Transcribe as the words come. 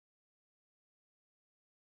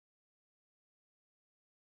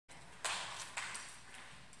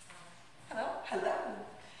Hello. Hello.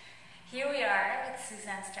 Here we are with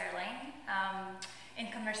Suzanne in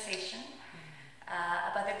conversation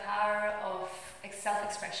about the power of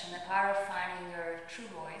self-expression, the power of finding your true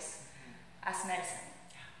voice as medicine.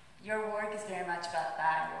 Your work is very much about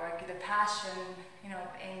that. Your work, the passion,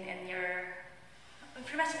 in your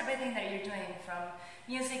pretty much everything that you're doing, from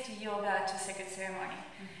music to yoga to sacred ceremony,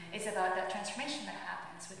 is about that transformation that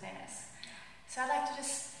happens within us. So I'd like to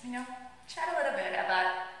just, chat a little bit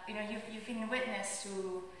about, you've been witness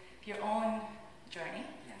to your own journey,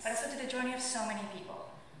 but also to the journey of so many people.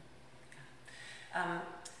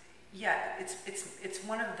 It's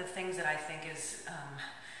one of the things that I think is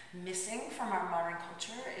missing from our modern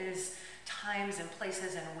culture is times and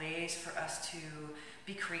places and ways for us to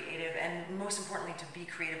be creative, and most importantly to be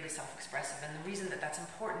creatively self-expressive. And the reason that that's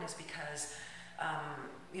important is because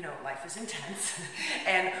life is intense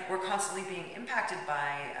and we're constantly being impacted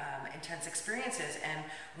by intense experiences, and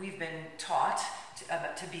we've been taught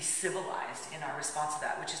to be civilized in our response to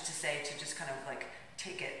that, which is to say to just kind of like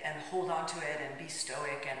take it and hold on to it and be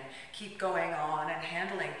stoic and keep going on and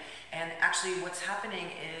handling. And actually what's happening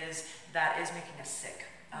is that is making us sick,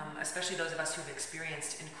 especially those of us who've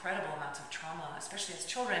experienced incredible amounts of trauma, especially as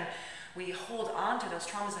children. We hold on to those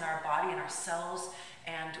traumas in our body and our cells,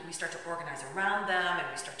 and we start to organize around them, and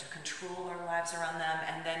we start to control our lives around them.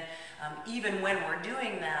 And then even when we're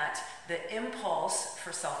doing that, the impulse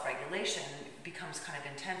for self-regulation becomes kind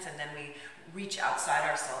of intense, and then we reach outside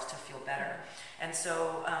ourselves to feel better. And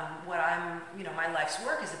so my life's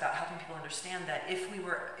work is about helping people understand that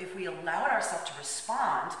if we allowed ourselves to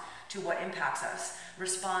respond to what impacts us,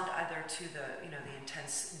 respond either to the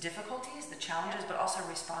intense difficulties, the challenges, but also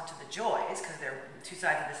respond to the joys, because they're two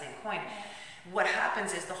sides of the same coin. What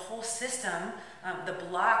happens is the whole system, the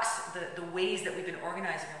blocks, the ways that we've been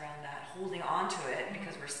organizing around that, holding on to it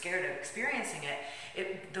because we're scared of experiencing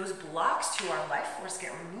it, those blocks to our life force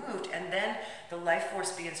get removed, and then the life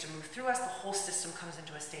force begins to move through us. The whole system comes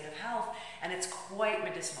into a state of health, and it's quite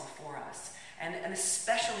medicinal for us. And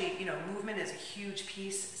especially, movement is a huge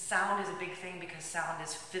piece. Sound is a big thing because sound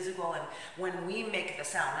is physical, and when we make the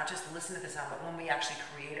sound, not just listen to the sound, but when we actually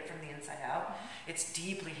create it from the inside out, it's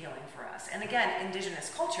deeply healing for us. And again,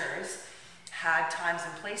 indigenous cultures had times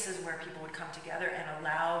and places where people would come together and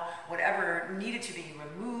allow whatever needed to be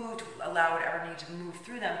removed, allow whatever needed to move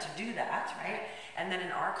through them to do that, right? And then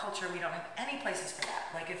in our culture, we don't have any places for that.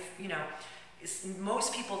 Like if,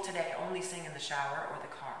 most people today only sing in the shower or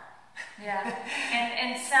the car. Yeah,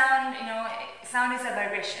 and sound, sound is a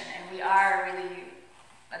vibration, and we are really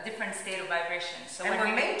a different state of vibration. So and when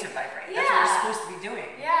we're made to vibrate. Yeah. That's what we're supposed to be doing.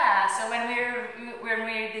 Yeah. So when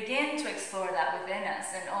we begin to explore that within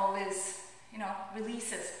us, and all these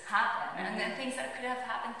releases happen, and then things that could have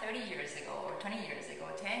happened 30 years ago, or 20 years ago,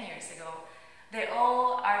 10 years ago, they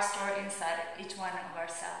all are stored inside each one of our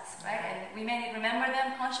cells, right? And we may remember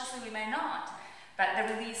them consciously, we may not, but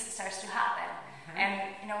the release starts to happen. And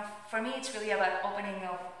for me, it's really about opening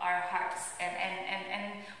up our hearts, and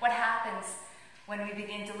what happens when we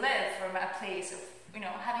begin to live from a place of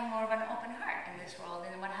having more of an open heart in this world,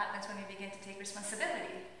 and what happens when we begin to take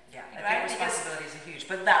responsibility. Yeah, I think responsibility is huge,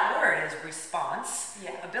 but that word is response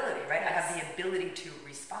ability, right? Yes. I have the ability to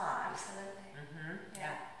respond. Absolutely. Yeah.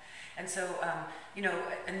 And so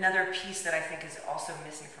another piece that I think is also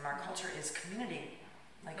missing from our culture is community.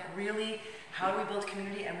 Really, how do we build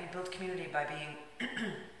community? And we build community by being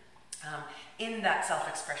in that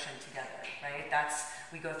self-expression together, right?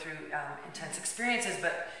 We go through intense experiences,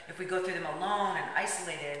 but if we go through them alone and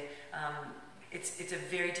isolated, it's a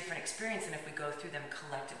very different experience than if we go through them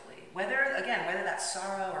collectively. Whether that's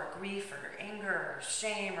sorrow or grief or anger or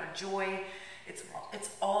shame or joy, it's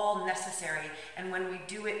all necessary. And when we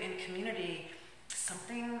do it in community,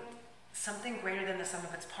 something greater than the sum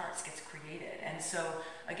of its parts gets created. And so,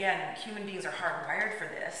 again, human beings are hardwired for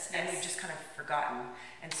this, and we've just kind of forgotten.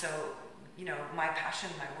 And so, my passion,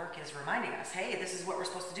 my work is reminding us, hey, this is what we're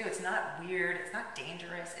supposed to do. It's not weird, it's not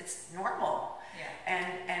dangerous, it's normal.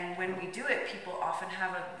 Yeah. And when we do it, people often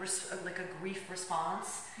have a grief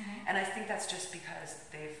response. And I think that's just because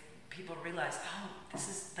people realize, this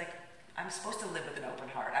is I'm supposed to live with an open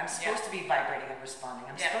heart. I'm supposed to be vibrating and responding.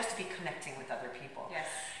 I'm supposed to be connecting with other people. Yes.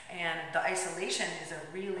 And the isolation is a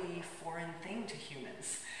really foreign thing to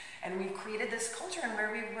humans. And we've created this culture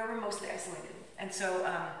where we're mostly isolated. And so,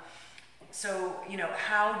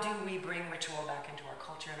 how do we bring ritual back into our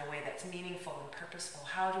culture in a way that's meaningful and purposeful?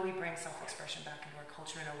 How do we bring self-expression back into our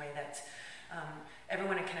culture in a way that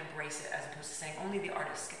everyone can embrace it, as opposed to saying only the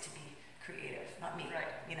artists get to be creative, not me. Right.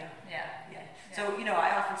 Yeah. So,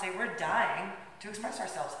 I often say we're dying to express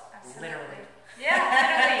ourselves. Absolutely. Literally. Yeah,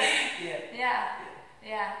 literally. Yeah.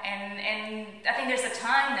 Yeah. And I think there's a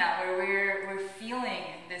time now where we're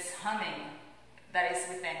feeling this humming that is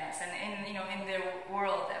within us, and in the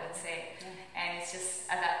world, I would say. And it's just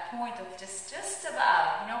at that point of just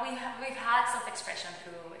about, we've had self-expression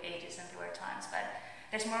through ages and through our times, but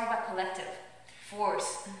there's more of a collective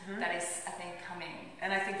force that is, I think, coming.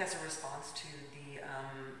 And I think that's a response to the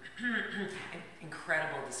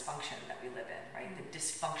incredible dysfunction that we live in, right? The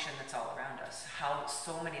dysfunction that's all around us, how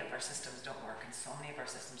so many of our systems don't work and so many of our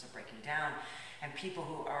systems are breaking down, and people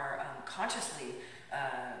who are consciously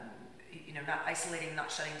not isolating,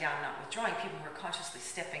 not shutting down, not withdrawing, people who are consciously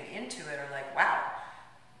stepping into it are like, wow,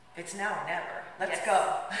 it's now or never. Let's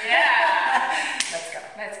go. Yeah. Let's go.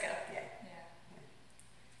 Let's go. Yeah.